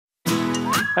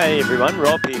Hey everyone,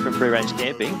 Rob here from Free Range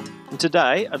Camping, and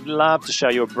today I'd love to show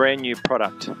you a brand new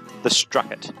product, the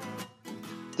Strucket.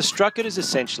 The Strucket is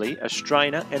essentially a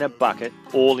strainer and a bucket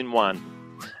all in one,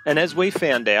 and as we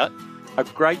found out, a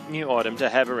great new item to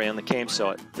have around the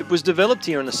campsite. It was developed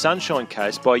here on the Sunshine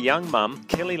Coast by young mum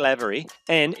Kelly Lavery,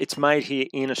 and it's made here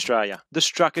in Australia. The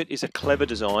Strucket is a clever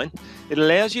design. It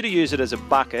allows you to use it as a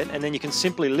bucket, and then you can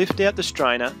simply lift out the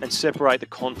strainer and separate the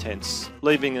contents,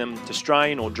 leaving them to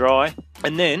strain or dry.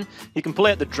 And then you can pull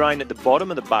out the drain at the bottom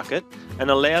of the bucket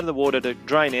and allow the water to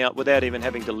drain out without even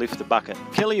having to lift the bucket.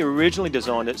 Kelly originally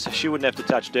designed it so she wouldn't have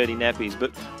to touch dirty nappies,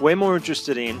 but we're more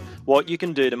interested in what you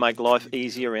can do to make life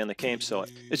easier around the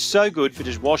campsite. It's so good for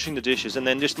just washing the dishes and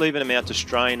then just leaving them out to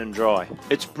strain and dry.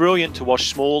 It's brilliant to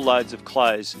wash small loads of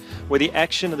clothes, where the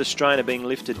action of the strainer being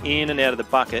lifted in and out of the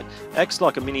bucket acts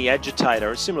like a mini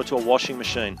agitator, similar to a washing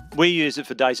machine. We use it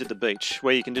for days at the beach,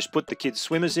 where you can just put the kids'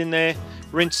 swimmers in there,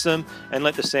 rinse them, and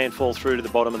let the sand fall through to the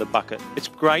bottom of the bucket. It's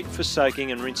great for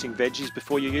soaking and rinsing veggies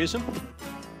before you use them.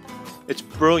 It's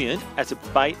brilliant as a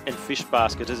bait and fish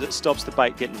basket, as it stops the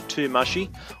bait getting too mushy,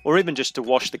 or even just to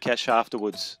wash the catch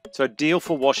afterwards. It's ideal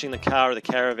for washing the car or the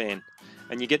caravan,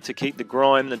 and you get to keep the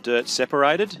grime and the dirt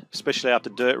separated, especially after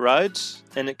dirt roads,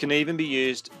 and it can even be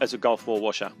used as a golf ball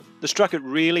washer. The Strucket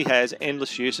really has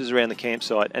endless uses around the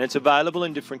campsite, and it's available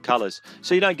in different colours,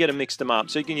 so you don't get to mix them up,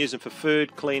 so you can use them for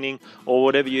food, cleaning, or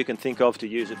whatever you can think of to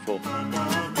use it for.